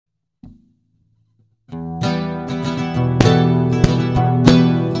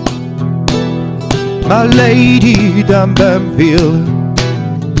My lady d'Amberville,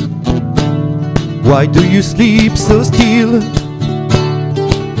 why do you sleep so still?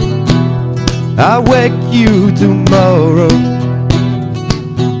 I'll wake you tomorrow,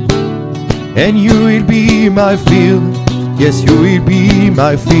 and you will be my fill. Yes, you will be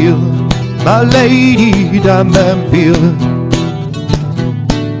my fill. My lady d'Amberville,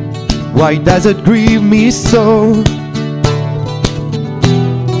 why does it grieve me so?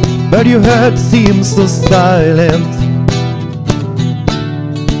 But your heart seems so silent.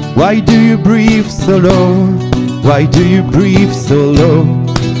 Why do you breathe so low? Why do you breathe so low?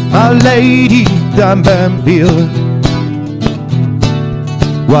 My lady d'Amberville,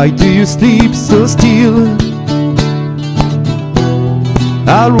 why do you sleep so still?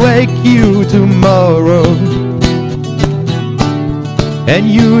 I'll wake you tomorrow, and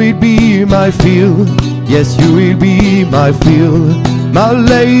you will be my fill. Yes, you will be my fill. My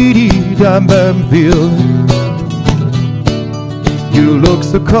lady d'Amberville, you look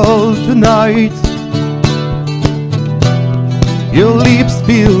so cold tonight. Your lips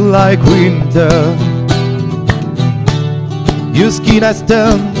feel like winter. Your skin has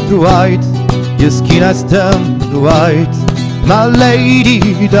turned to white. Your skin has turned to white. My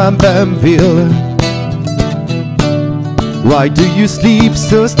lady d'Amberville, why do you sleep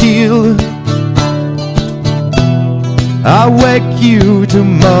so still? I'll wake you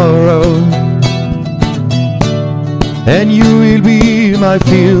tomorrow, and you will be my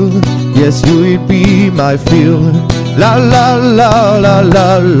fill. Yes, you will be my fill. La la la la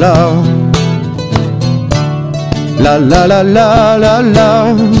la la, la la la la la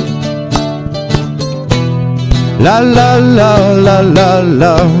la, la la la la la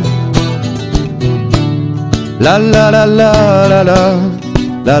la, la la la la la la,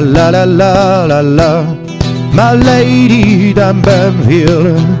 la la la la la la. My lady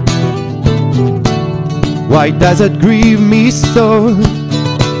d'Amberville, why does it grieve me so?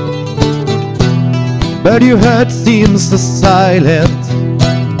 But your heart seems so silent.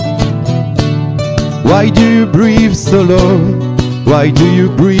 Why do you breathe so low? Why do you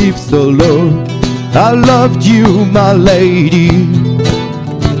breathe so low? I loved you, my lady.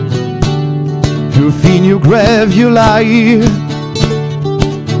 Truth in your grave you lie.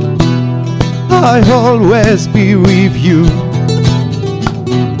 I'll always be with you.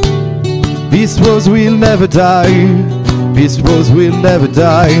 This rose will never die. This rose will never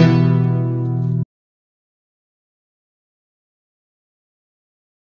die.